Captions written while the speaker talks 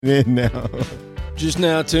No. Just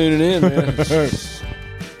now tuning in, man.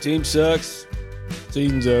 Team sucks.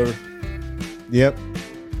 Season's over. Yep.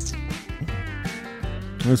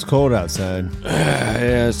 It was cold outside.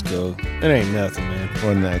 Yeah, it's cold. It ain't nothing, man.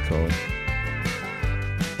 Wasn't that cold.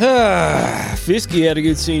 Fiskey had a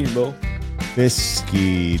good Senior Bowl.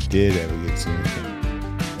 Fiskey did have a good season.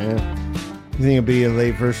 Yeah. You think it'll be a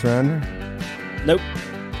late first rounder? Nope.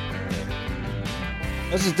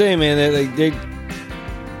 That's the thing, man. They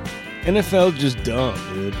NFL just dumb,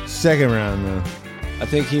 dude. Second round, though. I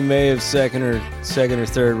think he may have second or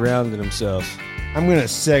third rounded himself. I'm going to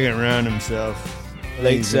second round himself.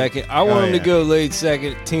 Late second. I want him to go late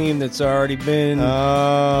second. Team that's already been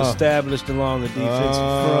established along the defensive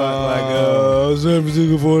front, like San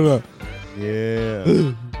Francisco 49. Yeah.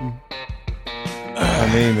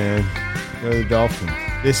 I mean, man. Go to the Dolphins.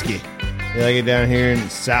 Fiskey. They like it down here in the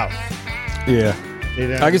South. Yeah.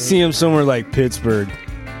 I could see him somewhere like Pittsburgh,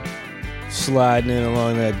 sliding in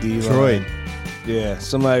along that D line. Detroit. Yeah,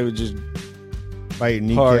 somebody would just bite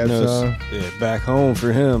kneecaps off. Yeah, back home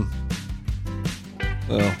for him.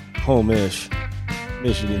 Well, home-ish.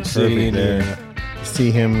 Michigan City in there. See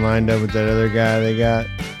him lined up with that other guy they got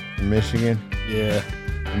from Michigan. Yeah.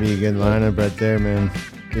 Be a good lineup right there, man.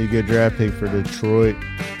 Be a good draft pick for Detroit.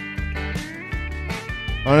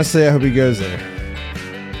 Honestly, I hope he goes there.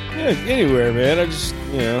 Yeah, anywhere, man. I just,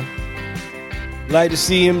 like to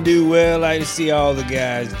see him do well. Like to see all the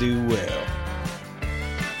guys do well.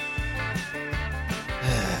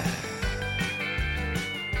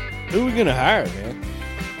 Who are we going to hire, man?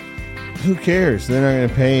 Who cares? They're not going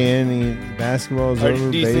to pay any. Basketball's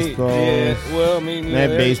over. Baseball. Well, I mean,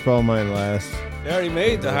 that baseball might last. They already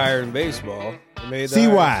made the hire in baseball. They made the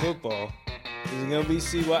hire in football. Is it going to be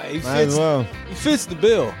CY? Might as well. He fits the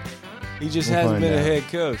bill. He just hasn't been a head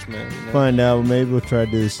coach, man. Find out. Maybe we'll try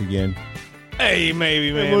to do this again. Hey,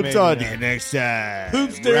 maybe, man. And we'll talk to you next time.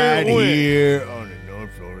 Hoops right here on the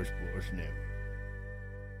North Florida Sports Network.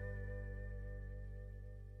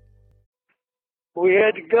 We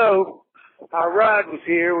had to go. Our ride was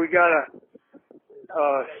here. We got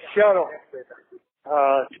a shuttle to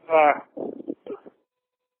our